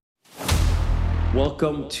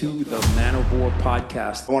Welcome to the Man of War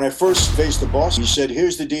podcast. When I first faced the boss, he said,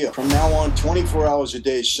 here's the deal. From now on, 24 hours a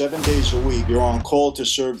day, 7 days a week, you're on call to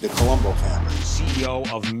serve the Colombo family. CEO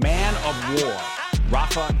of Man of War,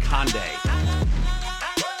 Rafa Conde.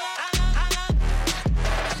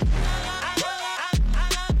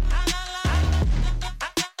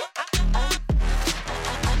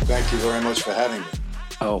 Thank you very much for having me.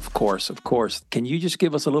 Oh, of course, of course. Can you just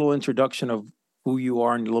give us a little introduction of who you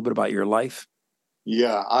are and a little bit about your life?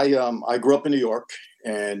 Yeah, I grew up in New York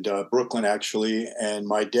and Brooklyn, actually. And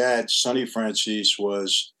my dad, Sonny Franzese,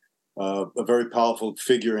 was a very powerful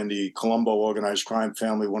figure in the Colombo organized crime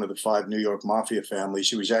family, one of the 5 New York Mafia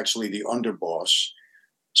families. He was actually the underboss.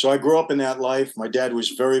 So I grew up in that life. My dad was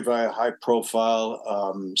very, very high profile.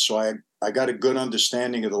 So I got a good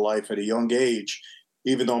understanding of the life at a young age,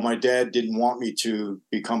 even though my dad didn't want me to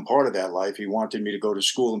become part of that life. He wanted me to go to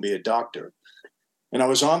school and be a doctor. And I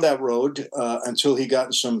was on that road until he got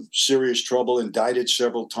in some serious trouble, indicted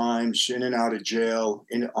several times, in and out of jail,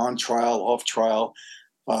 on trial, off trial.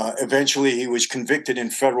 Eventually, he was convicted in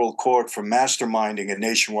federal court for masterminding a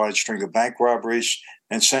nationwide string of bank robberies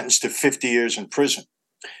and sentenced to 50 years in prison.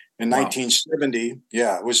 In 1970,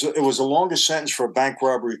 it was the longest sentence for a bank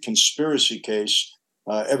robbery conspiracy case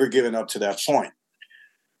ever given up to that point.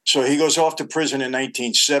 So he goes off to prison in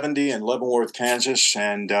 1970 in Leavenworth, Kansas,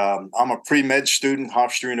 and I'm a pre-med student,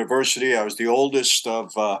 Hofstra University. I was the oldest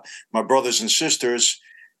of my brothers and sisters,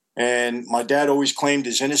 and my dad always claimed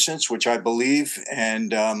his innocence, which I believe,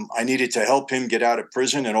 and I needed to help him get out of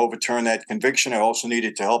prison and overturn that conviction. I also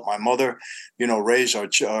needed to help my mother, raise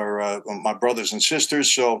my brothers and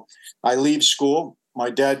sisters. So I leave school. My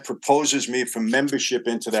dad proposes me for membership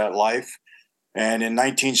into that life. And in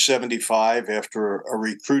 1975, after a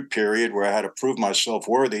recruit period where I had to prove myself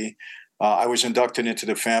worthy, I was inducted into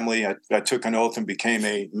the family. I took an oath and became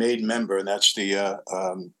a made member, and that's the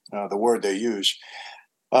word they use.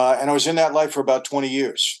 And I was in that life for about 20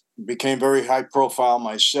 years. Became very high profile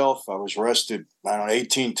myself. I was arrested,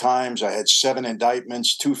 18 times. I had 7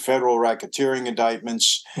 indictments, 2 federal racketeering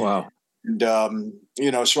indictments. Wow. And,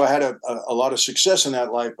 so I had a lot of success in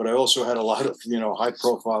that life, but I also had a lot of, high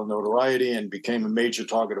profile notoriety and became a major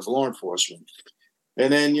target of law enforcement.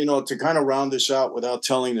 And then, to kind of round this out without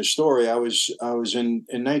telling the story, I was in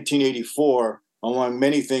 1984, among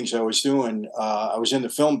many things I was doing, I was in the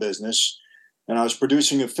film business, and I was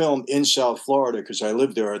producing a film in South Florida because I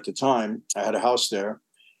lived there at the time. I had a house there,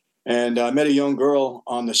 and I met a young girl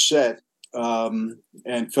on the set.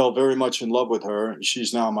 And fell very much in love with her.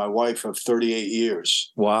 She's now my wife of 38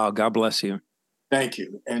 years. Wow. God bless you. Thank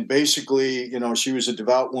you. And basically, she was a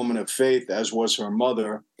devout woman of faith, as was her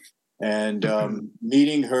mother. And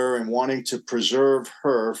meeting her and wanting to preserve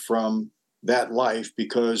her from that life,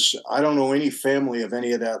 because I don't know any family of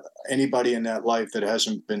anybody in that life that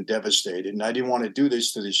hasn't been devastated. And I didn't want to do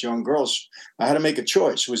this to this young girl. So I had to make a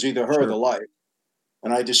choice. It was either her or the life.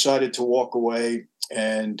 And I decided to walk away.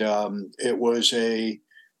 And it was a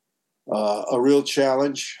real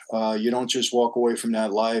challenge. You don't just walk away from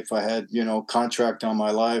that life. I had, contract on my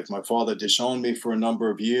life. My father disowned me for a number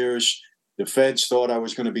of years. The feds thought I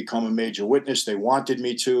was going to become a major witness. They wanted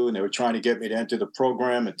me to, and they were trying to get me to enter the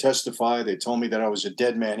program and testify. They told me that I was a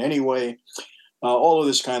dead man anyway. All of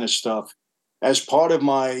this kind of stuff. As part of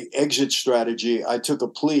my exit strategy, I took a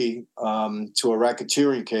plea to a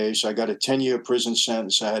racketeering case. I got a 10-year prison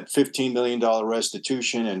sentence. I had $15 million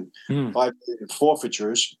restitution and 5 million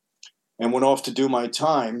forfeitures, and went off to do my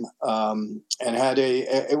time and had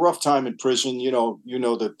a rough time in prison. You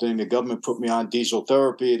know the thing. The government put me on diesel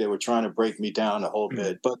therapy. They were trying to break me down a whole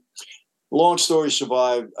bit. But long story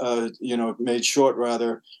made short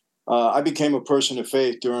rather, I became a person of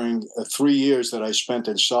faith during 3 years that I spent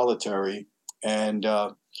in solitary. And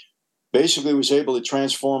basically was able to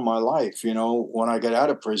transform my life, when I got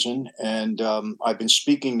out of prison. And I've been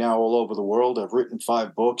speaking now all over the world. I've written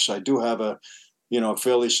 5 books. I do have a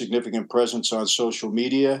fairly significant presence on social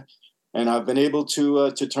media. And I've been able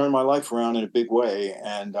to turn my life around in a big way.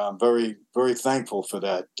 And I'm very, very thankful for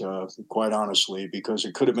that, quite honestly, because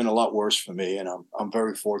it could have been a lot worse for me. And I'm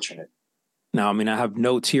very fortunate. Now, I have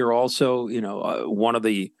notes here also, one of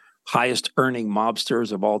the highest earning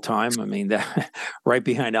mobsters of all time. That right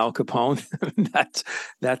behind Al Capone.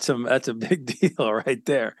 that's a big deal right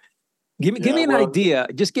there. Give me an idea.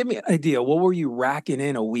 Just give me an idea. What were you racking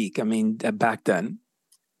in a week? Back then.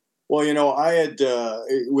 Well, I had,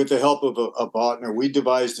 with the help of a partner, we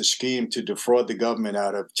devised a scheme to defraud the government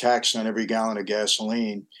out of tax on every gallon of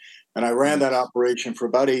gasoline. And I ran that operation for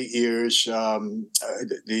about 8 years. Some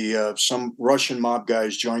Russian mob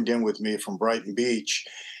guys joined in with me from Brighton Beach.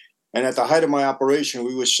 And at the height of my operation,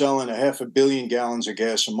 we were selling 500 million gallons of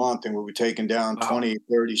gas a month, and we were taking down Wow. 20,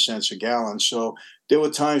 30 cents a gallon. So there were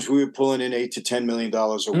times we were pulling in $8 to $10 million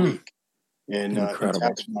a week in Incredible.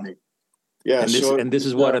 tax money. Yeah. And this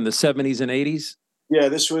is what, in the 70s and 80s? Yeah,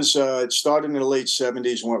 this was, it started in the late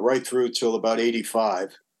 70s, went right through till about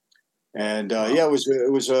 85. And Wow. yeah,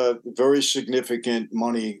 it was a very significant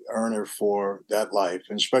money earner for that life,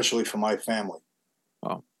 and especially for my family.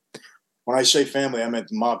 Wow. When I say family, I meant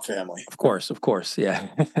the mob family. Of course. Yeah.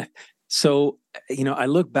 So, I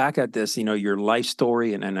look back at this, your life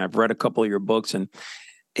story, and I've read a couple of your books, and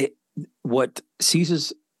what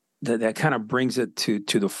seizes that kind of brings it to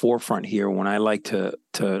the forefront here when I like to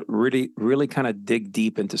really, really kind of dig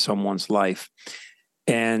deep into someone's life.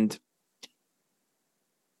 And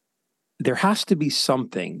there has to be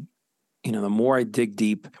something, the more I dig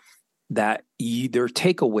deep, that there are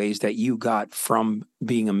takeaways that you got from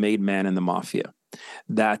being a made man in the Mafia,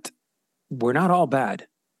 that we're not all bad,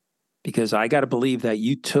 because I got to believe that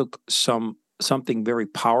you took something very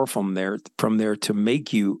powerful from there to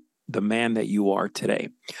make you the man that you are today.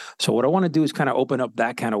 So what I want to do is kind of open up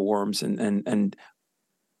that kind of worms, and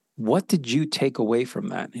what did you take away from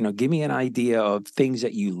that? Give me an idea of things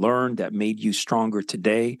that you learned that made you stronger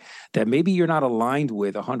today, that maybe you're not aligned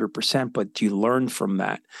with 100%, but you learned from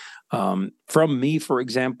that. From me, for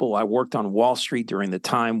example, I worked on Wall Street during the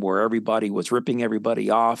time where everybody was ripping everybody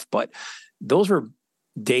off, but those were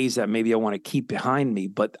days that maybe I want to keep behind me,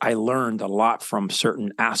 but I learned a lot from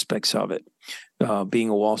certain aspects of it, being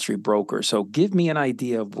a Wall Street broker. So give me an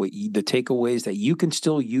idea of the takeaways that you can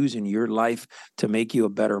still use in your life to make you a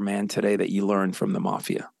better man today that you learned from the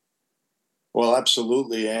Mafia. Well,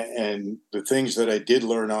 absolutely. And the things that I did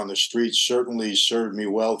learn on the streets certainly served me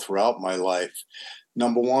well throughout my life.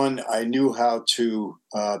 Number one, I knew how to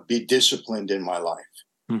be disciplined in my life.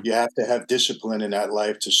 You have to have discipline in that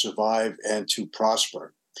life to survive and to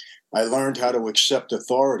prosper. I learned how to accept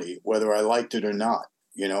authority, whether I liked it or not.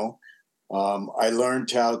 I learned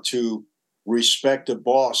how to respect a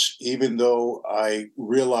boss, even though I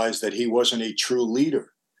realized that he wasn't a true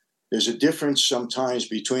leader. There's a difference sometimes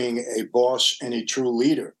between a boss and a true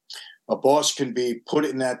leader. A boss can be put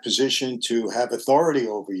in that position to have authority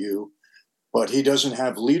over you, but he doesn't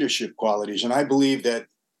have leadership qualities. And I believe that,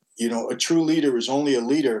 a true leader is only a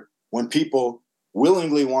leader when people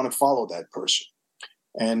willingly want to follow that person.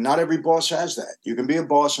 And not every boss has that. You can be a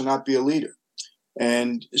boss and not be a leader.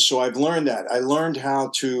 And so I've learned that. I learned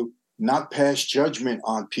how to not pass judgment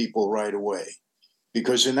on people right away.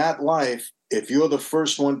 Because in that life, if you're the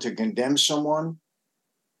first one to condemn someone,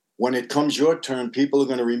 when it comes your turn, people are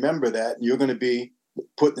going to remember that, and you're going to be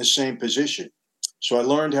put in the same position. So I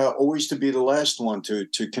learned how always to be the last one to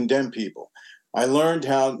condemn people. I learned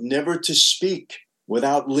how never to speak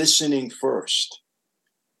without listening first.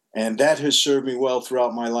 And that has served me well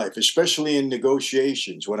throughout my life, especially in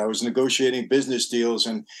negotiations. When I was negotiating business deals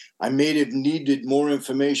and I needed more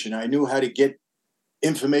information, I knew how to get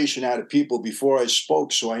information out of people before I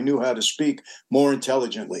spoke, so I knew how to speak more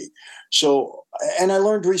intelligently. So, and I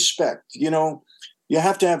learned respect. You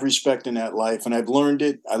have to have respect in that life, and I've learned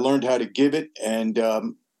it. I learned how to give it, and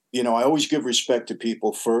I always give respect to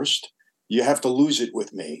people first. You have to lose it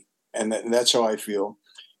with me, and that's how I feel.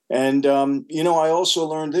 And, I also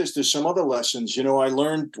learned this. There's some other lessons. I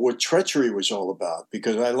learned what treachery was all about,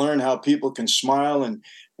 because I learned how people can smile and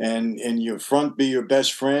in your front be your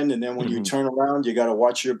best friend. And then when you turn around, you got to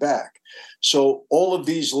watch your back. So all of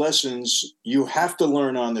these lessons you have to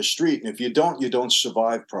learn on the street. And if you don't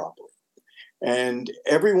survive properly. And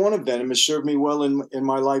every one of them has served me well in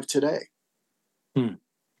my life today.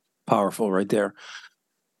 Powerful right there.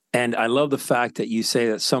 And I love the fact that you say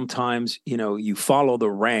that sometimes, you follow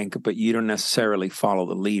the rank, but you don't necessarily follow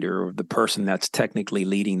the leader or the person that's technically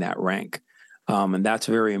leading that rank. And that's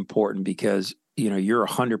very important, because, you're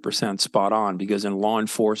 100% spot on, because in law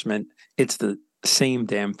enforcement, it's the same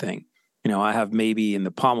damn thing. I have maybe in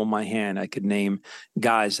the palm of my hand, I could name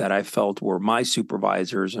guys that I felt were my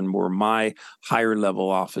supervisors and were my higher level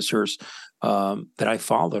officers that I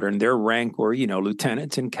followed, and their rank were,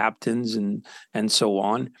 lieutenants and captains and so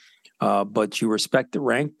on. But you respect the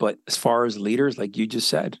rank. But as far as leaders, like you just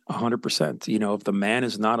said, 100%, if the man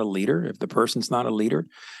is not a leader, if the person's not a leader,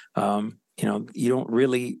 you don't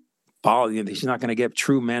really follow. He's not going to get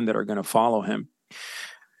true men that are going to follow him.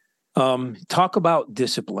 Talk about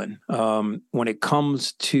discipline when it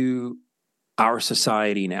comes to our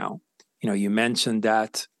society now. You mentioned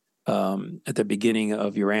that at the beginning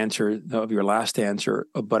of your last answer,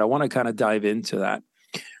 but I want to kind of dive into that.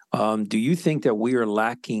 Do you think that we are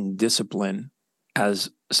lacking discipline,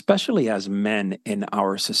 especially as men in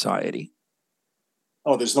our society?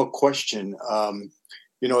 Oh, there's no question.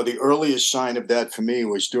 The earliest sign of that for me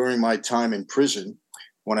was during my time in prison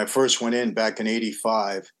when I first went in back in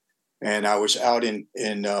 '85, and I was out in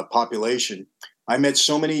population. I met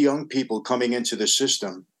so many young people coming into the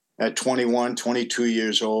system at 21, 22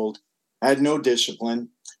 years old, had no discipline,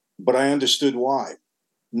 but I understood why.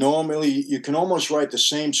 Normally, you can almost write the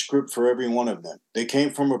same script for every one of them. They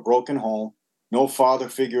came from a broken home, no father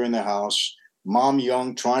figure in the house, mom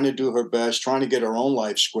young, trying to do her best, trying to get her own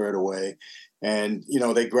life squared away. And,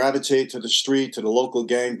 they gravitate to the street, to the local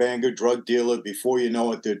gangbanger, drug dealer. Before you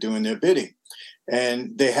know it, they're doing their bidding.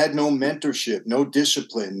 And they had no mentorship, no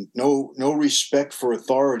discipline, no respect for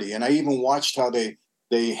authority. And I even watched how they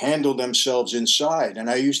handled themselves inside. And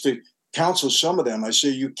I used to counsel some of them. I say,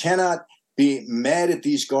 you cannot be mad at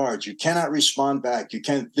these guards. You cannot respond back. You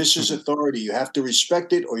can't. This is authority. You have to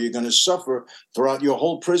respect it, or you're going to suffer throughout your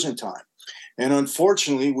whole prison time. And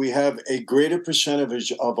unfortunately, we have a greater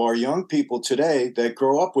percentage of our young people today that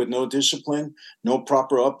grow up with no discipline, no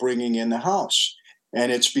proper upbringing in the house.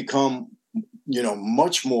 And it's become,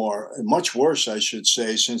 much worse, I should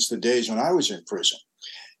say, since the days when I was in prison.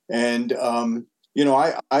 And,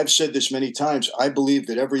 I've said this many times. I believe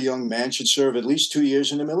that every young man should serve at least 2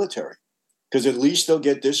 years in the military, because at least they'll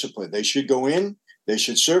get discipline. They should go in. They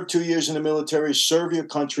should serve 2 years in the military, serve your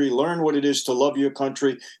country, learn what it is to love your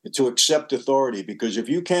country, and to accept authority. Because if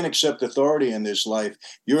you can't accept authority in this life,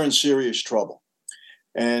 you're in serious trouble.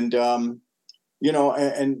 And, and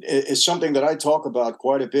it's something that I talk about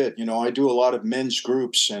quite a bit. I do a lot of men's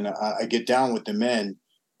groups, and I get down with the men,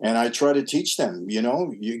 and I try to teach them,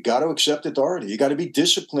 you got to accept authority. You got to be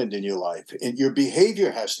disciplined in your life. And your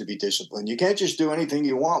behavior has to be disciplined. You can't just do anything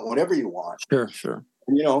you want, whenever you want. Sure.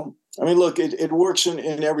 Look, it works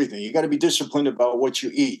in everything. You got to be disciplined about what you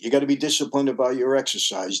eat. You got to be disciplined about your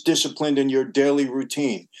exercise, disciplined in your daily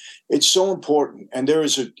routine. It's so important. And there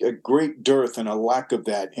is a great dearth and a lack of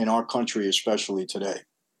that in our country, especially today.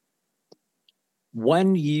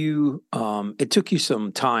 When it took you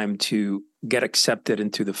some time to get accepted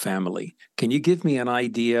into the family, can you give me an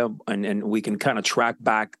idea, and we can kind of track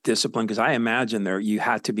back discipline? Because I imagine you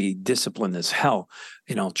had to be disciplined as hell,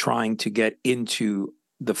 trying to get into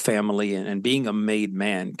the family and being a made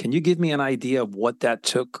man. Can you give me an idea of what that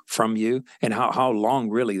took from you, and how long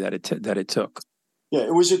really that it took? Yeah,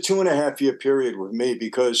 it was a 2.5-year period with me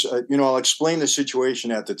because, I'll explain the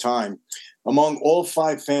situation at the time. Among all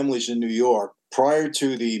 5 families in New York, prior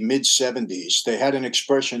to the mid-'70s, they had an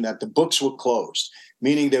expression that the books were closed,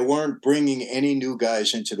 meaning they weren't bringing any new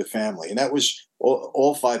guys into the family. And that was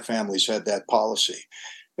all 5 families had that policy.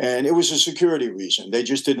 And it was a security reason. They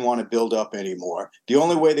just didn't want to build up anymore. The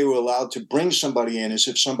only way they were allowed to bring somebody in is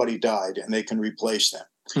if somebody died and they can replace them.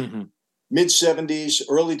 Mm-hmm. Mid-'70s,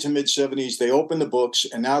 early to mid-'70s, they opened the books,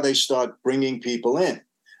 and now they start bringing people in.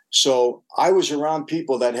 So I was around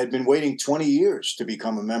people that had been waiting 20 years to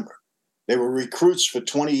become a member. They were recruits for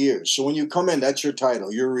 20 years. So when you come in, that's your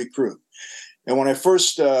title. You're a recruit. And when I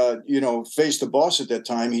first, faced the boss at that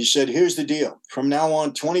time, he said, here's the deal. From now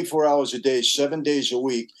on, 24 hours a day, 7 days a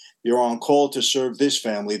week, you're on call to serve this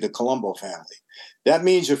family, the Colombo family. That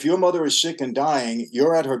means if your mother is sick and dying,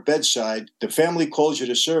 you're at her bedside, the family calls you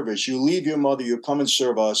to service, you leave your mother, you come and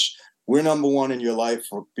serve us. We're number one in your life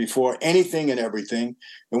before anything and everything.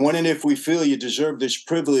 And when and if we feel you deserve this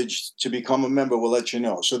privilege to become a member, we'll let you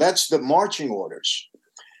know. So that's the marching orders.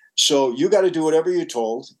 So you got to do whatever you're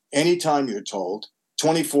told, anytime you're told,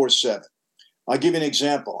 24/7. I'll give you an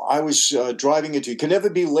example. I was driving you can never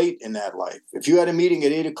be late in that life. If you had a meeting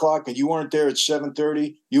at 8 o'clock and you weren't there at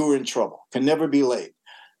 7:30, you were in trouble. Can never be late.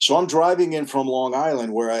 So I'm driving in from Long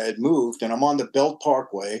Island where I had moved, and I'm on the Belt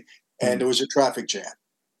Parkway, and there was a traffic jam.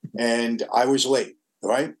 And I was late,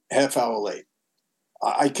 right? Half hour late.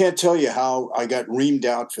 I can't tell you how I got reamed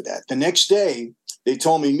out for that. The next day, they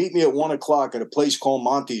told me, meet me at 1 o'clock at a place called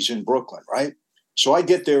Monty's in Brooklyn, right? So I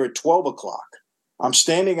get there at 12 o'clock. I'm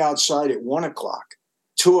standing outside at 1 o'clock,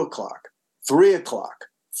 2 o'clock, 3 o'clock,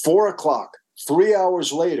 4 o'clock. 3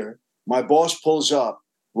 hours later, my boss pulls up,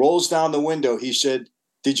 rolls down the window. He said,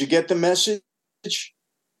 did you get the message?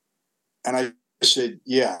 And I said,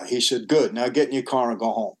 yeah. He said, good. Now get in your car and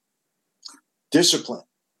go home. Discipline.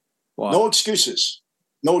 Wow. No excuses.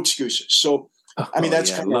 No excuses. So,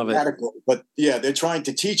 that's kind of radical. But yeah, they're trying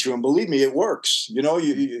to teach you. And believe me, it works.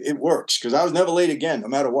 It works. Because I was never late again, no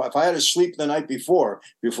matter what. If I had to sleep the night before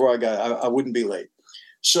I wouldn't be late.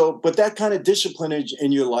 So, but that kind of discipline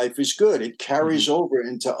in your life is good. It carries over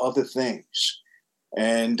into other things.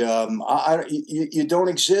 And you don't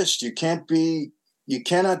exist. You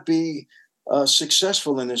cannot be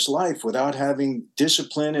successful in this life without having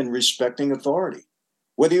discipline and respecting authority.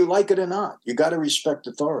 whether you like it or not. You got to respect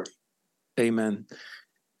authority. Amen.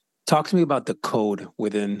 Talk to me about the code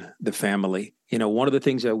within the family. One of the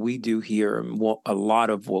things that we do here, and a lot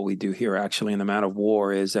of what we do here actually in the Man of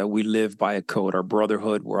War, is that we live by a code. Our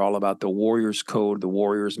brotherhood, we're all about the warrior's code, the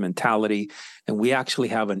warrior's mentality. And we actually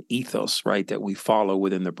have an ethos, right, that we follow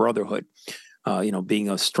within the brotherhood. Being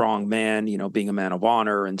a strong man, being a man of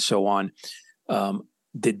honor and so on.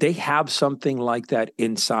 Did they have something like that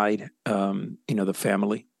inside, the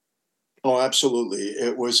family? Oh, absolutely.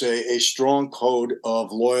 It was a strong code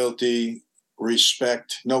of loyalty,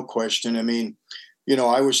 respect, no question. I mean,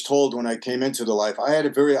 I was told when I came into the life, I had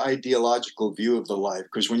a very ideological view of the life,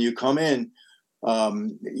 because when you come in,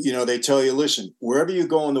 they tell you, listen, wherever you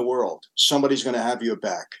go in the world, somebody's going to have your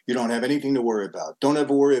back. You don't have anything to worry about. Don't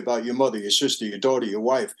ever worry about your mother, your sister, your daughter, your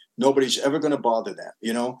wife. Nobody's ever going to bother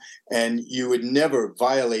them, and you would never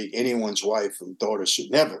violate anyone's wife or daughter.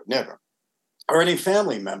 Never, never. Or any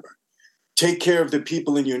family member. Take care of the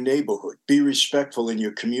people in your neighborhood. Be respectful in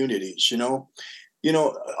your communities.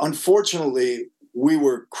 Unfortunately, we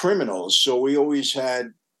were criminals, so we always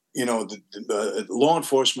had, the law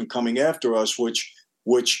enforcement coming after us,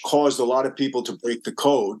 which caused a lot of people to break the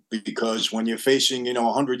code, because when you're facing,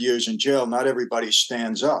 100 years in jail, not everybody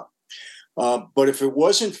stands up. But if it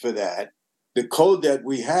wasn't for that, the code that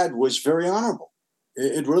we had was very honorable.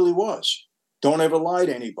 It really was. Don't ever lie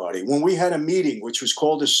to anybody. When we had a meeting, which was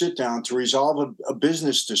called a sit down to resolve a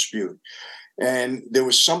business dispute, and there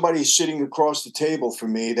was somebody sitting across the table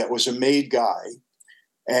from me that was a made guy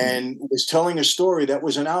and was telling a story that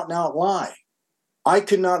was an out and out lie. I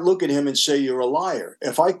could not look at him and say, you're a liar.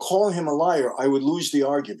 If I call him a liar, I would lose the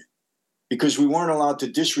argument, because we weren't allowed to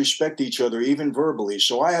disrespect each other, even verbally.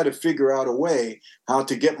 So I had to figure out a way how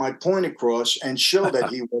to get my point across and show that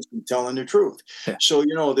he wasn't telling the truth. Yeah. So,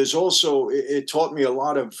 there's also, it taught me a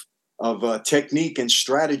lot of technique and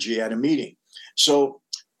strategy at a meeting. So,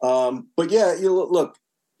 but yeah, look,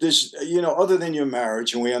 there's, other than your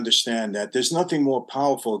marriage, and we understand that, there's nothing more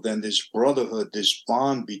powerful than this brotherhood, this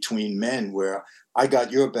bond between men, where I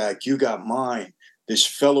got your back, you got mine. This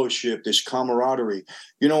fellowship, this camaraderie.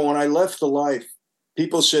 When I left the life,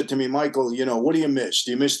 people said to me, Michael, what do you miss?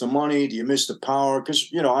 Do you miss the money? Do you miss the power? Because,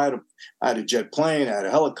 I had a jet plane, I had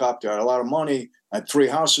a helicopter, I had a lot of money, I had 3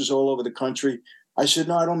 houses all over the country. I said,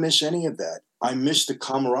 no, I don't miss any of that. I miss the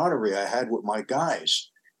camaraderie I had with my guys.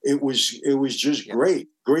 It was just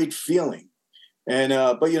great feeling. And,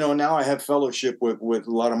 but, now I have fellowship with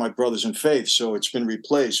a lot of my brothers in faith, so it's been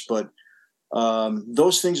replaced. But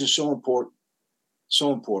those things are so important.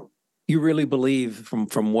 So important. You really believe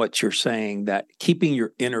from what you're saying that keeping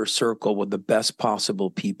your inner circle with the best possible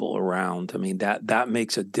people around, I mean, that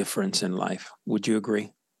makes a difference in life. Would you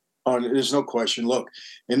agree? Oh, there's no question. Look,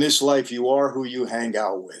 in this life, you are who you hang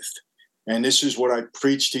out with. And this is what I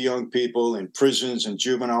preach to young people in prisons and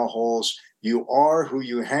juvenile halls. You are who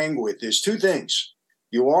you hang with. There's 2 things.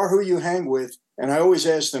 You are who you hang with. And I always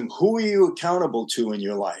ask them, who are you accountable to in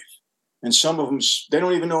your life? And some of them, they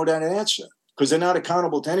don't even know that answer, because they're not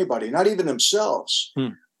accountable to anybody, not even themselves.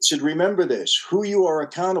 I said, remember this, who you are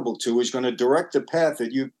accountable to is going to direct the path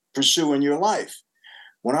that you pursue in your life.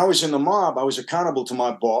 When I was in the mob, I was accountable to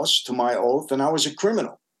my boss, to my oath, and I was a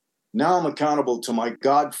criminal. Now I'm accountable to my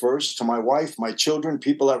God first, to my wife, my children,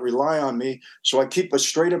 people that rely on me, so I keep a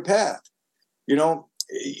straighter path.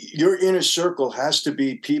 Your inner circle has to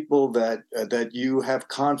be people that you have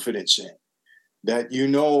confidence in, that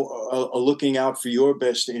are looking out for your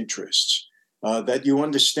best interests. That you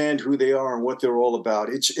understand who they are and what they're all about.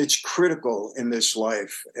 It's critical in this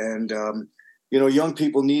life. And, young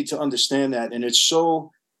people need to understand that. And it's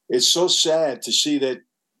so sad to see that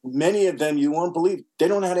many of them, you won't believe, they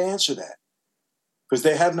don't know how to answer that, because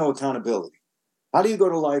they have no accountability. How do you go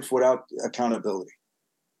to life without accountability?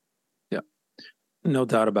 Yeah, no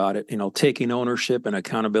doubt about it. Taking ownership and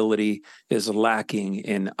accountability is lacking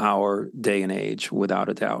in our day and age, without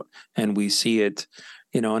a doubt. And we see it,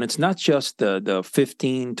 and it's not just the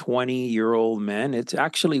 15, 20-year-old men. It's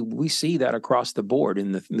actually, we see that across the board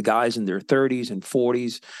in the guys in their 30s and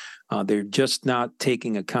 40s. They're just not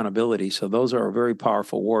taking accountability. So those are very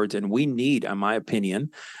powerful words. And we need, in my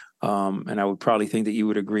opinion, and I would probably think that you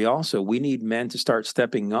would agree also, we need men to start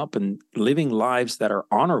stepping up and living lives that are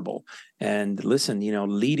honorable. And listen,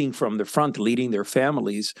 leading from the front, leading their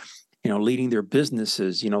families, leading their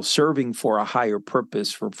businesses, serving for a higher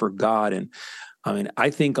purpose for God. And I mean, I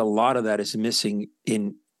think a lot of that is missing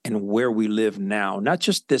in where we live now, not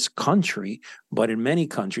just this country, but in many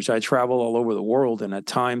countries. I travel all over the world, and at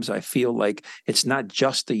times I feel like it's not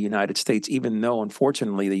just the United States, even though,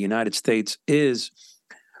 unfortunately, the United States is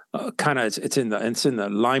it's in the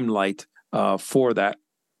limelight for that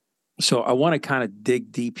So I want to kind of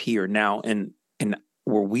dig deep here now in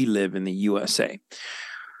where we live in the USA.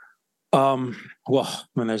 Well,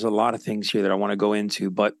 there's a lot of things here that I want to go into,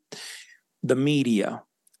 but the media,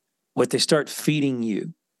 what they start feeding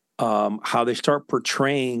you, how they start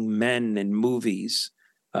portraying men in movies,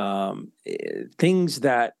 things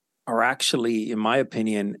that are actually, in my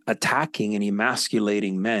opinion, attacking and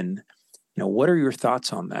emasculating men. What are your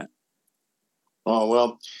thoughts on that? Oh,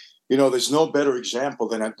 well, there's no better example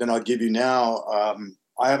than I'll give you now.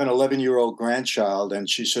 I have an 11-year-old grandchild, and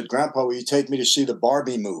she said, "Grandpa, will you take me to see the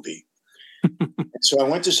Barbie movie?" So I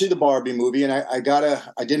went to see the Barbie movie, and I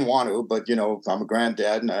didn't want to, but I'm a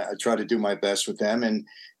granddad, and I try to do my best with them, and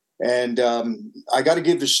I got to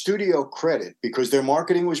give the studio credit because their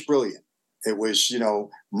marketing was brilliant. It was,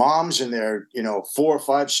 moms and their, 4,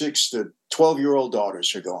 5, 6 to 12-year-old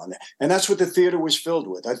daughters are going there. And that's what the theater was filled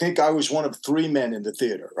with. I think I was one of 3 men in the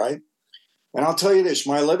theater, right? And I'll tell you this,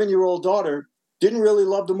 my 11-year-old daughter didn't really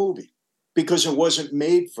love the movie because it wasn't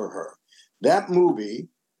made for her. That movie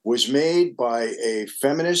was made by a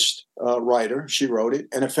feminist writer, she wrote it,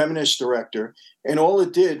 and a feminist director. And all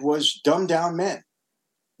it did was dumb down men,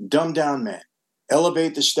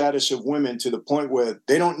 elevate the status of women to the point where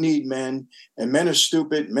they don't need men, and men are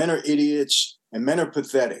stupid, men are idiots, and men are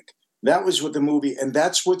pathetic. That was what the movie, and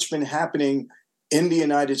that's what's been happening in the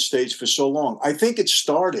United States for so long. I think it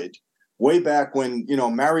started way back when,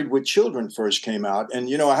 Married with Children first came out.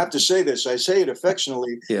 And, I have to say this, I say it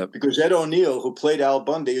affectionately because Ed O'Neill, who played Al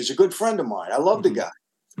Bundy, is a good friend of mine. I love the guy.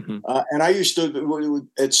 Mm-hmm. And I used to,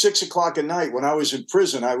 at 6 o'clock at night when I was in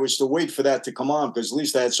prison, I was to wait for that to come on because at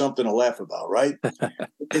least I had something to laugh about, right?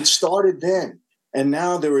 It started then. And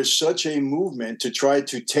now there is such a movement to try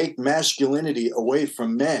to take masculinity away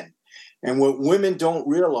from men. And what women don't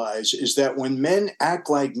realize is that when men act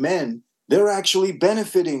like men, they're actually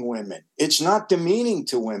benefiting women. It's not demeaning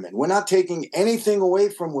to women. We're not taking anything away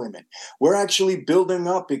from women. We're actually building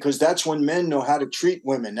up because that's when men know how to treat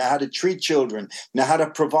women, know how to treat children, know how to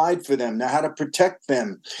provide for them, know how to protect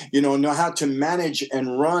them, know how to manage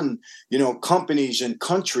and run, companies and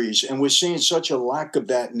countries. And we're seeing such a lack of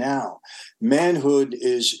that now. Manhood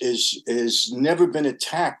is never been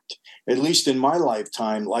attacked, at least in my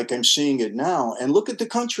lifetime, like I'm seeing it now. And look at the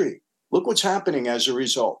country. Look what's happening as a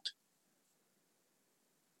result.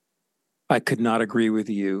 I could not agree with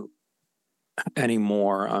you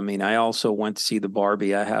anymore. I mean, I also went to see the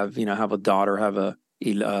Barbie. I have a daughter, have a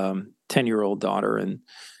 10-year-old daughter. And,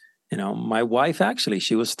 my wife, actually,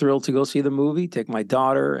 she was thrilled to go see the movie, take my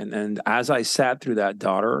daughter. And as I sat through that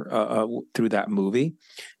through that movie,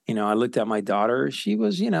 I looked at my daughter. She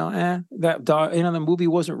was, the movie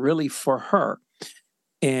wasn't really for her.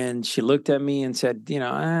 And she looked at me and said,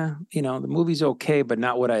 the movie's okay, but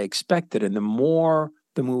not what I expected. And the more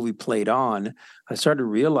the movie played on, I started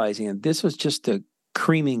realizing that this was just a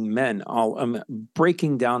creaming men,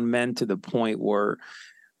 breaking down men to the point where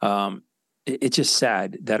it's just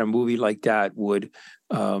sad that a movie like that would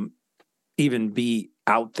even be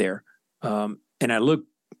out there. And I look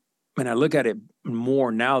at it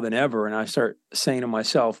more now than ever, and I start saying to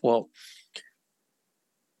myself, well,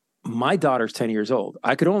 my daughter's 10 years old.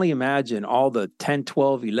 I could only imagine all the 10,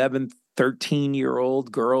 12, 11,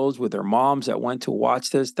 13-year-old girls with their moms that went to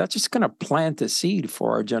watch this. That's just going to plant a seed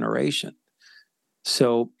for our generation.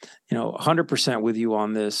 So, 100% with you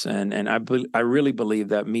on this. And I really believe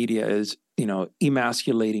that media is,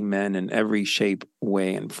 emasculating men in every shape,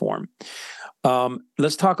 way, and form.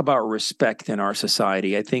 Let's talk about respect in our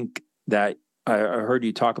society. I think that I heard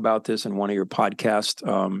you talk about this in one of your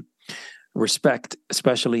podcasts. Respect,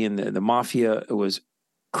 especially in the Mafia, it was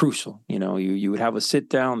crucial. You would have a sit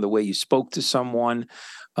down, the way you spoke to someone.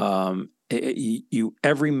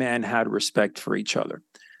 Every man had respect for each other.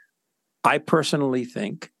 I personally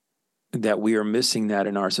think that we are missing that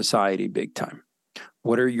in our society big time.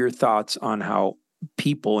 What are your thoughts on how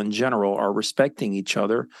people in general are respecting each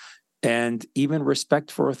other and even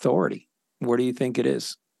respect for authority? Where do you think it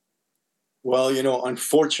is? Well,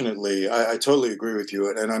 unfortunately, I totally agree with you.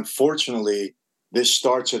 And unfortunately, this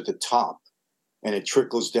starts at the top and it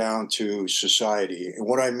trickles down to society. And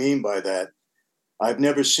what I mean by that, I've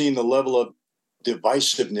never seen the level of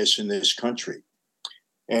divisiveness in this country.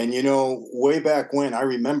 And, way back when, I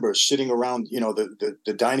remember sitting around,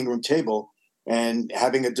 the dining room table and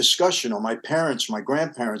having a discussion, or my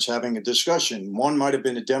grandparents having a discussion. One might have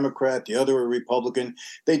been a Democrat, the other a Republican.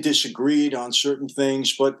 They disagreed on certain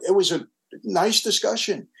things, but it was a nice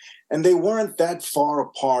discussion. And they weren't that far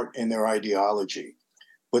apart in their ideology.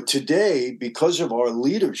 But today, because of our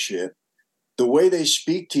leadership, the way they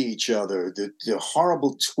speak to each other, the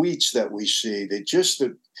horrible tweets that we see,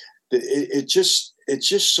 it's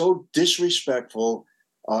just so disrespectful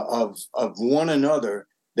of one another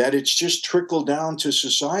that it's just trickled down to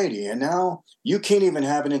society. And now you can't even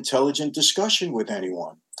have an intelligent discussion with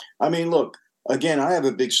anyone. I mean, look, again, I have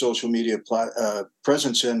a big social media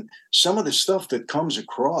presence, and some of the stuff that comes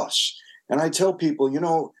across, and I tell people,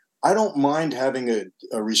 I don't mind having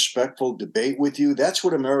a respectful debate with you. That's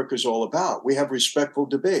what America's all about. We have respectful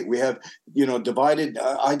debate. We have, divided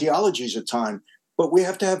ideologies at times, but we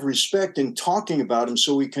have to have respect in talking about them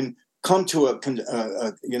so we can come to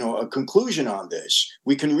a conclusion on this.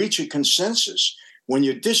 We can reach a consensus. When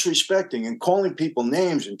you're disrespecting and calling people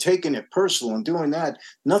names and taking it personal and doing that,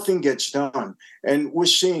 nothing gets done. And we're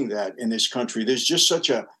seeing that in this country. There's just such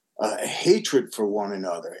a hatred for one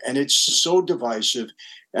another, and it's so divisive.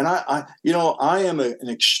 And I am an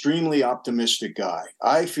extremely optimistic guy.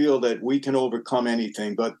 I feel that we can overcome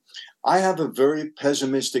anything, but I have a very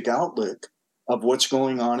pessimistic outlook of what's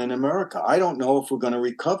going on in America. I don't know if we're going to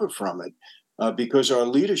recover from it because our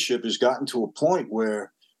leadership has gotten to a point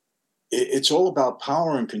where it's all about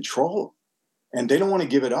power and control, and they don't want to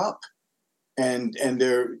give it up. And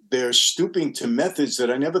they're stooping to methods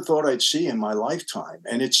that I never thought I'd see in my lifetime.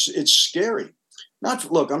 And it's scary.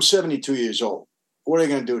 Look, I'm 72 years old. What are they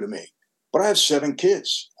going to do to me? But I have 7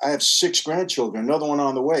 kids. I have 6 grandchildren, another one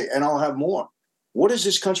on the way, and I'll have more. What is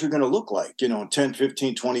this country going to look like, 10,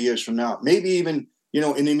 15, 20 years from now? Maybe even,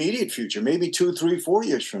 in the immediate future, maybe 2, 3, 4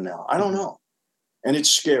 years from now. I don't know. And it's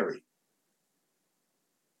scary.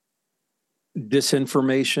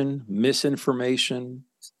 Disinformation, misinformation,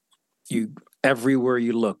 everywhere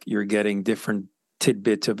you look, you're getting different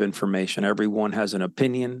tidbits of information. Everyone has an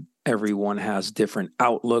opinion. Everyone has different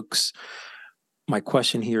outlooks. My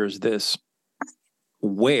question here is this: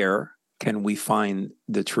 where can we find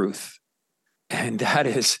the truth? And that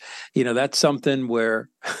is, that's something where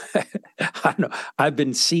I don't know. I've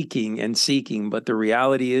been seeking, but the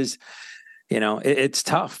reality is, it's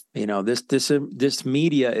tough. This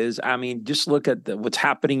media is, just look at what's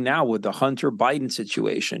happening now with the Hunter Biden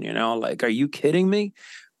situation, are you kidding me?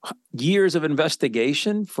 Years of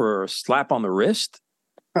investigation for a slap on the wrist.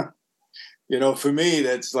 For me,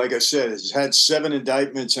 that's, like I said, it's had 7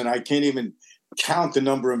 indictments, and I can't even count the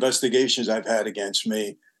number of investigations I've had against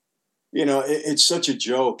me. It's such a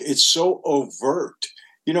joke. It's so overt.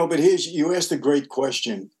 But you asked a great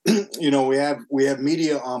question. We have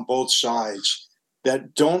media on both sides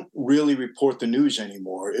that don't really report the news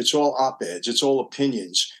anymore. It's all op-eds. It's all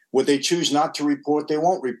opinions. What they choose not to report, they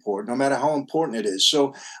won't report, no matter how important it is.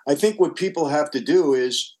 So I think what people have to do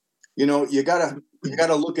is, you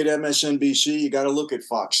gotta look at MSNBC. You got to look at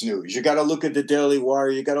Fox News. You got to look at the Daily Wire.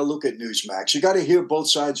 You got to look at Newsmax. You got to hear both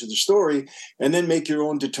sides of the story and then make your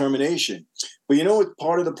own determination. But what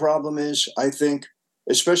part of the problem is, I think,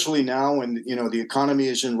 especially now when, the economy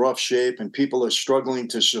is in rough shape and people are struggling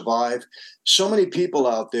to survive. So many people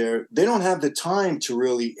out there, they don't have the time to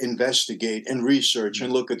really investigate and research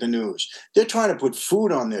and look at the news. They're trying to put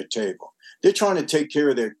food on their table. They're trying to take care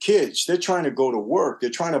of their kids. They're trying to go to work. They're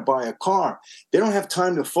trying to buy a car. They don't have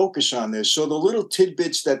time to focus on this. So the little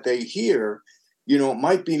tidbits that they hear,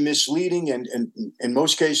 might be misleading and in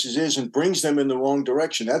most cases is, and brings them in the wrong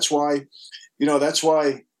direction. That's why,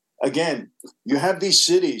 again, you have these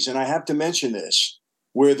cities, and I have to mention this,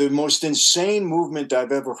 where the most insane movement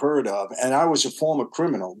I've ever heard of, and I was a former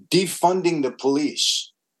criminal, defunding the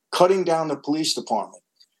police, cutting down the police department,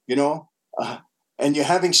 and you're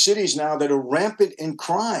having cities now that are rampant in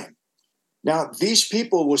crime. Now, these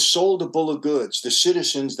people were sold a bill of goods, the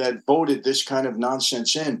citizens that voted this kind of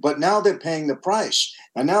nonsense in, but now they're paying the price.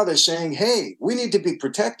 And now they're saying, hey, we need to be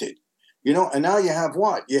protected, and now you have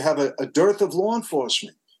what? You have a dearth of law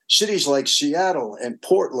enforcement. Cities like Seattle and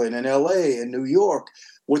Portland and LA and New York,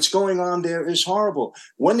 what's going on there is horrible.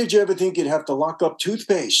 When did you ever think you'd have to lock up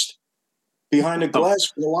toothpaste behind a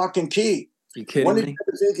glass with a lock and key? You kidding when did me? you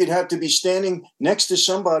ever think you'd have to be standing next to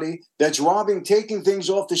somebody that's robbing, taking things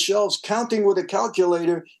off the shelves, counting with a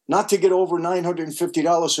calculator, not to get over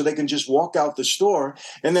 $950 so they can just walk out the store,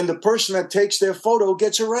 and then the person that takes their photo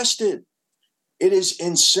gets arrested? It is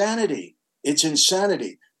insanity. It's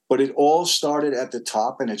insanity. But it all started at the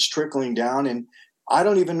top, and it's trickling down, and I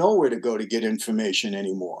don't even know where to go to get information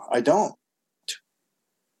anymore. I don't.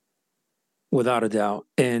 Without a doubt.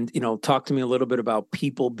 And, talk to me a little bit about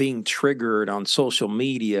people being triggered on social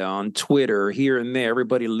media, on Twitter, here and there,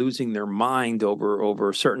 everybody losing their mind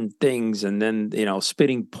over certain things, and then,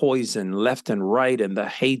 spitting poison left and right, and the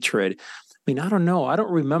hatred. mean, I don't know. I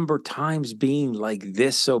don't remember times being like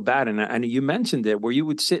this so bad. And you mentioned it, where you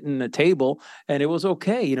would sit in a table and it was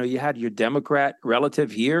okay. You know, you had your Democrat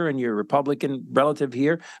relative here and your Republican relative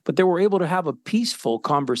here, but they were able to have a peaceful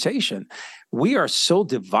conversation. We are so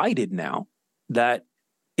divided now that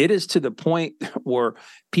it is to the point where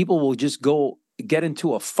people will just go get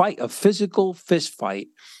into a fight, a physical fist fight,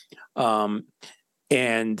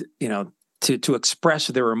 and to express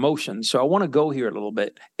their emotions. So I want to go here a little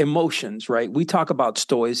bit. Emotions, right? We talk about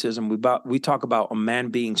stoicism. We talk about a man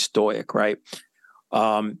being stoic, right?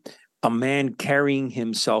 A man carrying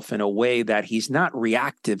himself in a way that he's not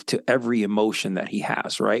reactive to every emotion that he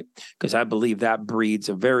has, right? Because I believe that breeds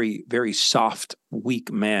a very, very soft,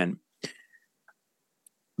 weak man.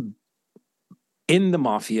 In the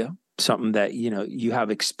Mafia, something that you have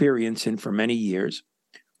experience in for many years,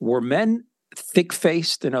 were men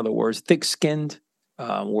thick-faced, in other words, thick-skinned?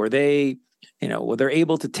 Were they, were they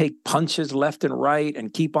able to take punches left and right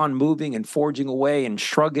and keep on moving and forging away and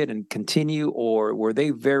shrug it and continue? Or were they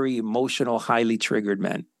very emotional, highly triggered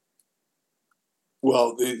men?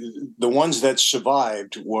 Well, the ones that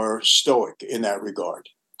survived were stoic in that regard.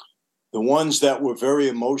 The ones that were very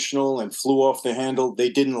emotional and flew off the handle, they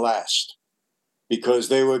didn't last, because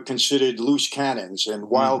they were considered loose cannons and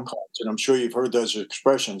wild cards. And I'm sure you've heard those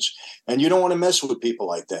expressions. And you don't want to mess with people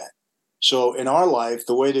like that. So in our life,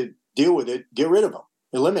 the way to deal with it, get rid of them,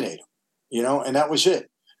 eliminate them, and that was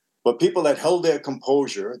it. But people that held their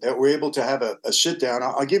composure, that were able to have a sit down,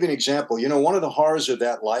 I'll give you an example. One of the horrors of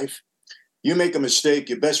that life, you make a mistake,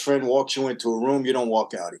 your best friend walks you into a room, you don't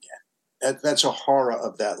walk out again. That's a horror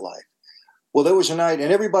of that life. Well, there was a night,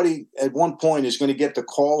 and everybody at one point is going to get the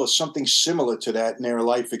call or something similar to that in their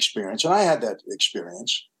life experience. And I had that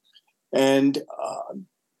experience. And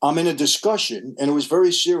I'm in a discussion, and it was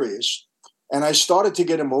very serious. And I started to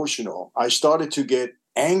get emotional. I started to get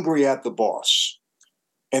angry at the boss.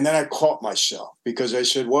 And then I caught myself, because I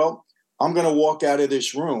said, well, I'm going to walk out of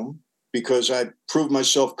this room because I proved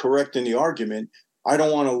myself correct in the argument. I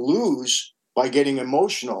don't want to lose by getting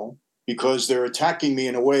emotional, because they're attacking me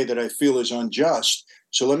in a way that I feel is unjust.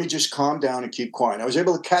 So let me just calm down and keep quiet. I was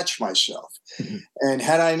able to catch myself. And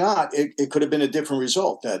had I not, it could have been a different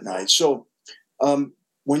result that night. So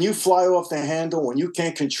when you fly off the handle, when you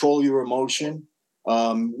can't control your emotion,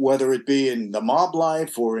 whether it be in the mob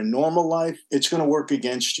life or in normal life, it's going to work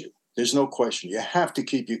against you. There's no question. You have to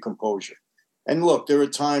keep your composure. And look, there are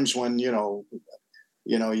times when,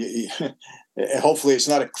 hopefully it's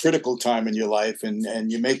not a critical time in your life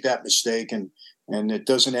and you make that mistake and it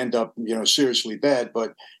doesn't end up, seriously bad,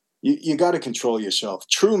 but you got to control yourself.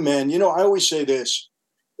 True men, I always say this,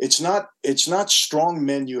 it's not strong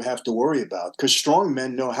men you have to worry about, because strong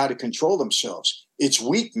men know how to control themselves. It's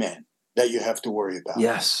weak men that you have to worry about.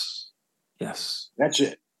 Yes. That's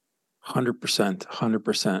it.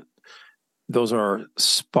 100%. Those are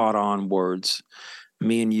spot on words.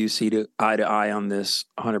 Me and you see eye to eye on this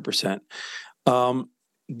 100%.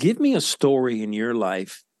 Give me a story in your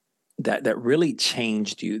life that really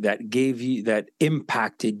changed you, that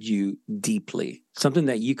impacted you deeply, something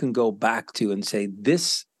that you can go back to and say,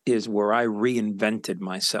 this is where I reinvented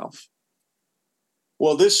myself.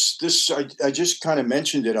 Well, I just kind of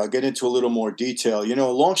mentioned it. I'll get into a little more detail.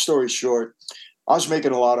 Long story short, I was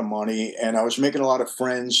making a lot of money and I was making a lot of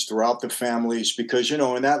friends throughout the families, because, in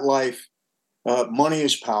that life, money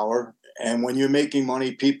is power. And when you're making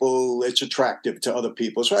money, it's attractive to other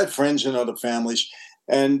people. So I had friends in other families,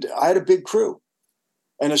 and I had a big crew.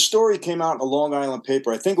 And a story came out in a Long Island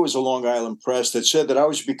paper, I think it was a Long Island Press, that said that I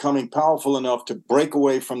was becoming powerful enough to break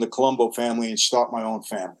away from the Colombo family and start my own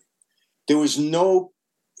family. There was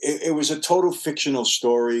it was a total fictional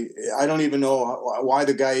story. I don't even know why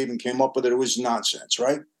the guy even came up with it. It was nonsense,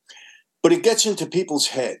 right? But it gets into people's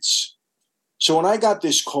heads. So when I got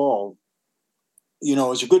this call, it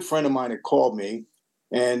was a good friend of mine that called me.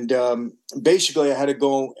 And basically I had to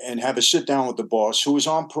go and have a sit down with the boss, who was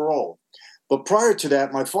on parole. But prior to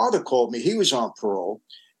that, my father called me. He was on parole.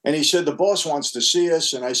 And he said, the boss wants to see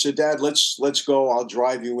us. And I said, Dad, let's go. I'll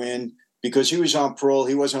drive you in. Because he was on parole.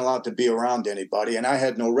 He wasn't allowed to be around anybody. And I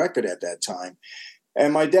had no record at that time.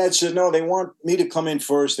 And my dad said, no, they want me to come in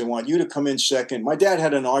first. They want you to come in second. My dad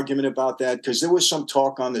had an argument about that because there was some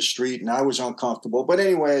talk on the street and I was uncomfortable. But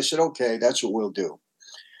anyway, I said, okay, that's what we'll do.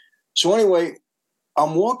 So anyway,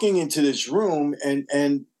 I'm walking into this room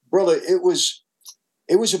and brother, it was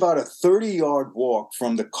about a 30-yard walk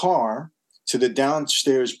from the car to the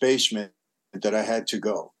downstairs basement that I had to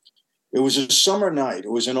go. It was a summer night.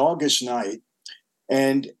 It was an August night.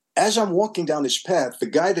 And as I'm walking down this path, the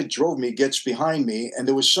guy that drove me gets behind me, and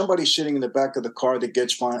there was somebody sitting in the back of the car that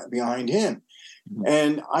gets behind him. Mhm.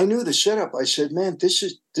 And I knew the setup. I said, man, this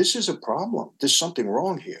is a problem. There's something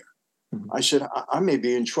wrong here. Mhm. I said, I may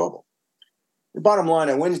be in trouble. The bottom line,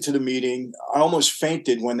 I went into the meeting. I almost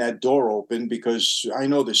fainted when that door opened because I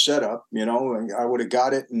know the setup, and I would have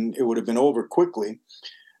got it and it would have been over quickly.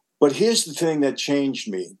 But here's the thing that changed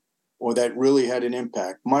me, or that really had an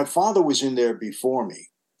impact. My father was in there before me,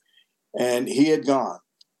 and he had gone.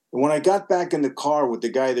 And when I got back in the car with the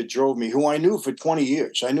guy that drove me, who I knew for 20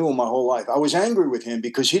 years, I knew him my whole life, I was angry with him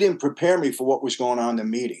because he didn't prepare me for what was going on in the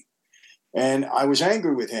meeting. And I was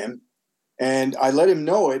angry with him. And I let him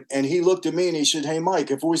know it. And he looked at me and he said, hey, Mike,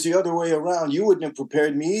 if it was the other way around, you wouldn't have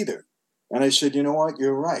prepared me either. And I said, you know what?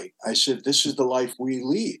 You're right. I said, this is the life we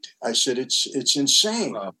lead. I said, it's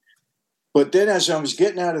insane. Wow. But then as I was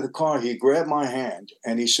getting out of the car, he grabbed my hand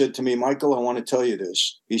and he said to me, Michael, I want to tell you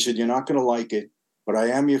this. He said, you're not going to like it, but I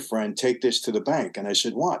am your friend. Take this to the bank. And I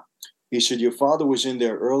said, what? He said, your father was in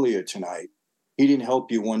there earlier tonight. He didn't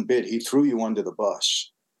help you one bit. He threw you under the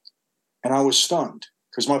bus. And I was stunned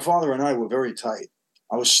because my father and I were very tight.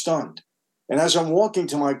 I was stunned. And as I'm walking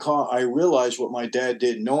to my car, I realized what my dad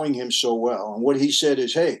did, knowing him so well. And what he said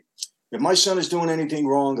is, hey, if my son is doing anything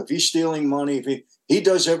wrong, if he's stealing money, if he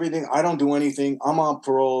does everything, I don't do anything, I'm on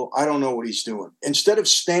parole, I don't know what he's doing. Instead of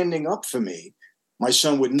standing up for me, my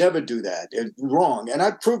son would never do that. Wrong. And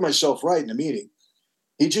I proved myself right in the meeting.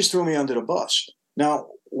 He just threw me under the bus. Now,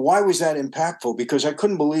 why was that impactful? Because I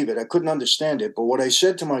couldn't believe it. I couldn't understand it. But what I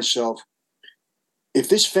said to myself, if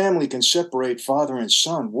this family can separate father and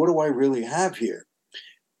son, what do I really have here?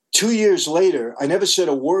 2 years later, I never said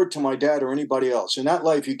a word to my dad or anybody else. In that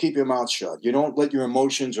life, you keep your mouth shut. You don't let your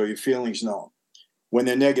emotions or your feelings known, when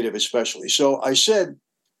they're negative especially. So I said,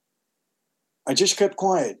 I just kept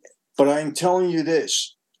quiet. But I'm telling you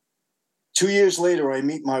this, 2 years later, I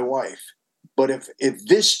meet my wife. But if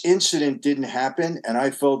this incident didn't happen and I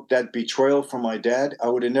felt that betrayal from my dad, I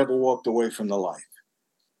would have never walked away from the life.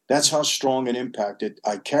 That's how strong an impact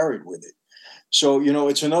I carried with it. So,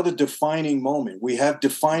 it's another defining moment. We have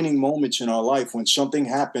defining moments in our life when something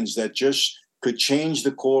happens that just could change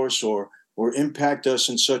the course or impact us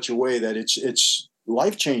in such a way that it's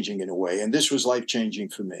life-changing in a way. And this was life-changing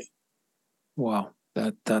for me. Wow.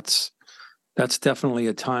 That's definitely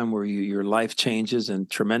a time where your life changes and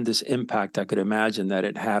tremendous impact I could imagine that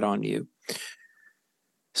it had on you.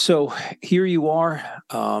 So here you are.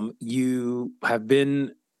 You have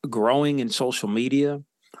been growing in social media.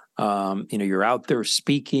 You're out there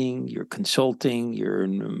speaking, you're consulting, you're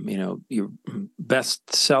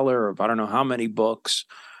bestseller of I don't know how many books.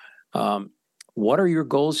 What are your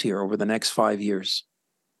goals here over the next 5 years?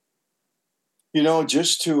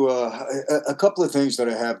 Just to a couple of things that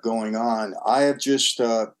I have going on. I have just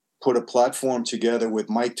put a platform together with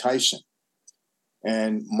Mike Tyson.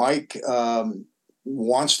 And Mike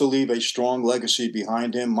wants to leave a strong legacy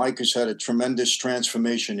behind him. Mike has had a tremendous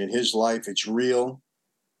transformation in his life. It's real.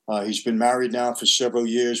 He's been married now for several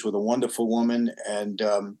years with a wonderful woman. And,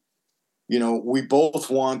 we both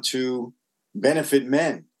want to benefit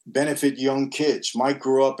men, benefit young kids. Mike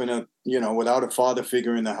grew up without a father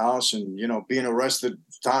figure in the house and, being arrested,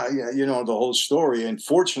 the whole story. And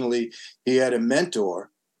fortunately, he had a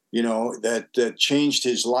mentor, that changed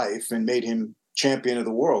his life and made him champion of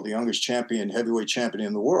the world, the youngest heavyweight champion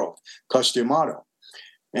in the world, Customato.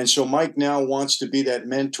 And so Mike now wants to be that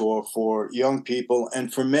mentor for young people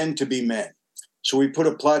and for men to be men. So we put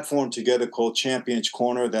a platform together called Champions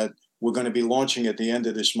Corner that we're going to be launching at the end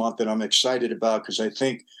of this month that I'm excited about because I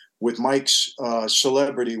think with Mike's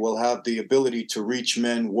celebrity, we'll have the ability to reach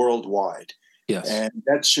men worldwide. Yes. And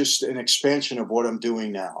that's just an expansion of what I'm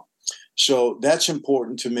doing now. So that's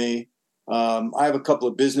important to me. I have a couple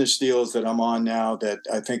of business deals that I'm on now that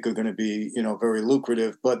I think are going to be, very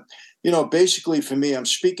lucrative. But, basically for me, I'm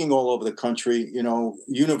speaking all over the country.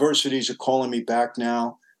 Universities are calling me back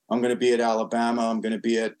now. I'm going to be at Alabama. I'm going to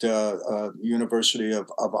be at University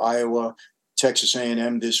of Iowa, Texas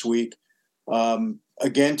A&M this week.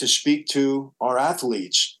 Again, to speak to our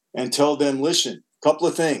athletes and tell them, listen, a couple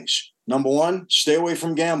of things. Number one, stay away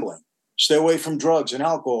from gambling. Stay away from drugs and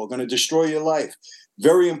alcohol. Going to destroy your life.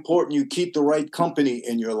 Very important you keep the right company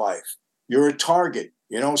in your life. You're a target,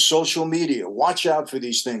 social media. Watch out for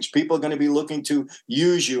these things. People are going to be looking to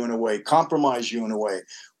use you in a way, compromise you in a way.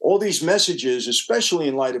 All these messages, especially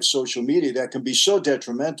in light of social media, that can be so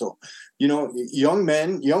detrimental. Young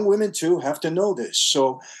men, young women too, have to know this.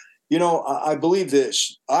 So, I believe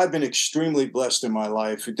this. I've been extremely blessed in my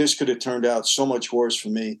life. This could have turned out so much worse for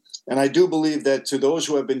me. And I do believe that to those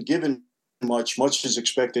who have been given much is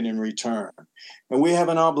expected in return. And we have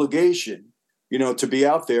an obligation, to be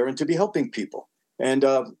out there and to be helping people. And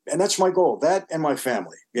that's my goal. That and my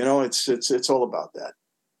family. It's all about that.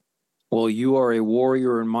 Well, you are a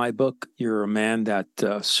warrior in my book. You're a man that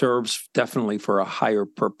serves definitely for a higher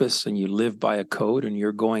purpose, and you live by a code, and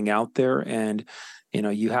you're going out there and,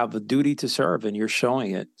 you have a duty to serve, and you're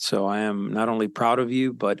showing it. So I am not only proud of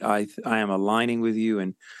you, but I am aligning with you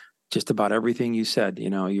in just about everything you said.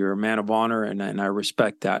 You're a man of honor, and I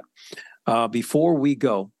respect that. Before we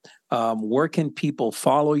go, where can people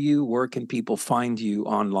follow you? Where can people find you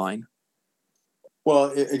online?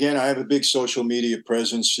 Well, again, I have a big social media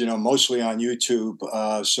presence, mostly on YouTube.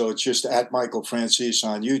 So it's just at Michael Franzese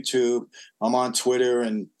on YouTube. I'm on Twitter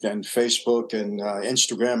and Facebook and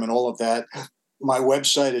Instagram and all of that. My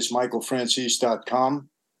website is michaelfranzese.com.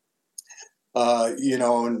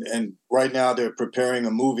 And right now they're preparing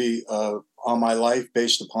a movie on my life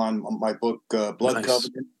based upon my book, Blood Nice.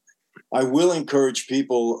 Covenant. I will encourage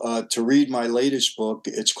people to read my latest book.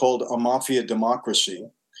 It's called A Mafia Democracy.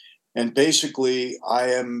 And basically,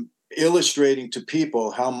 I am illustrating to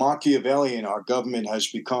people how Machiavellian our government has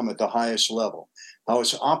become at the highest level, how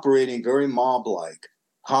it's operating very mob-like.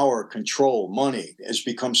 Power, control, money has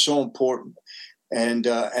become so important. And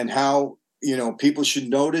how, people should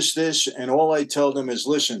notice this. And all I tell them is,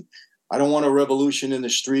 listen, I don't want a revolution in the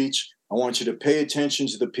streets. I want you to pay attention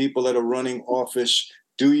to the people that are running office.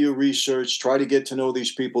 Do your research, try to get to know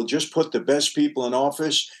these people. Just put the best people in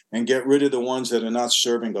office and get rid of the ones that are not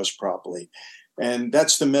serving us properly. And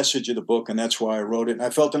that's the message of the book, and that's why I wrote it. And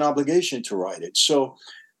I felt an obligation to write it. So,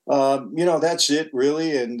 that's it,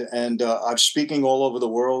 really. And I'm speaking all over the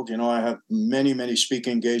world. I have many, many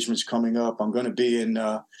speaking engagements coming up. I'm going to be in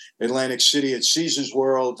Atlantic City at Caesars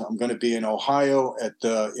World. I'm going to be in Ohio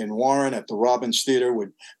in Warren at the Robbins Theater with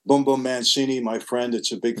Boom Boom Mancini, my friend.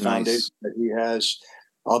 It's a big foundation that he has.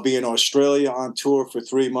 I'll be in Australia on tour for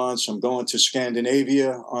 3 months. I'm going to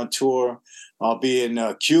Scandinavia on tour. I'll be in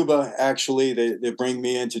Cuba, actually. They bring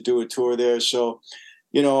me in to do a tour there. So,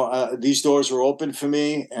 these doors are open for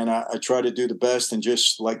me, and I try to do the best. And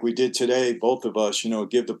just like we did today, both of us,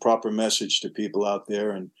 give the proper message to people out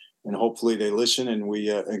there. And hopefully they listen, and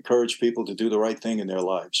we encourage people to do the right thing in their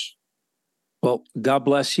lives. Well, God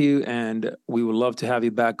bless you, and we would love to have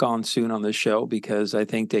you back on soon on the show, because I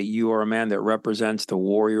think that you are a man that represents the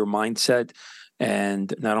warrior mindset.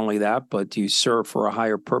 And not only that, but you serve for a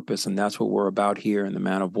higher purpose, and that's what we're about here in the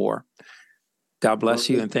Man of War. God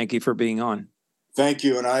bless you, and thank you for being on. Thank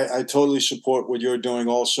you, and I totally support what you're doing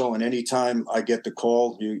also, and anytime I get the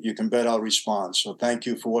call, you can bet I'll respond. So thank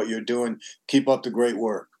you for what you're doing. Keep up the great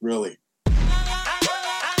work, really.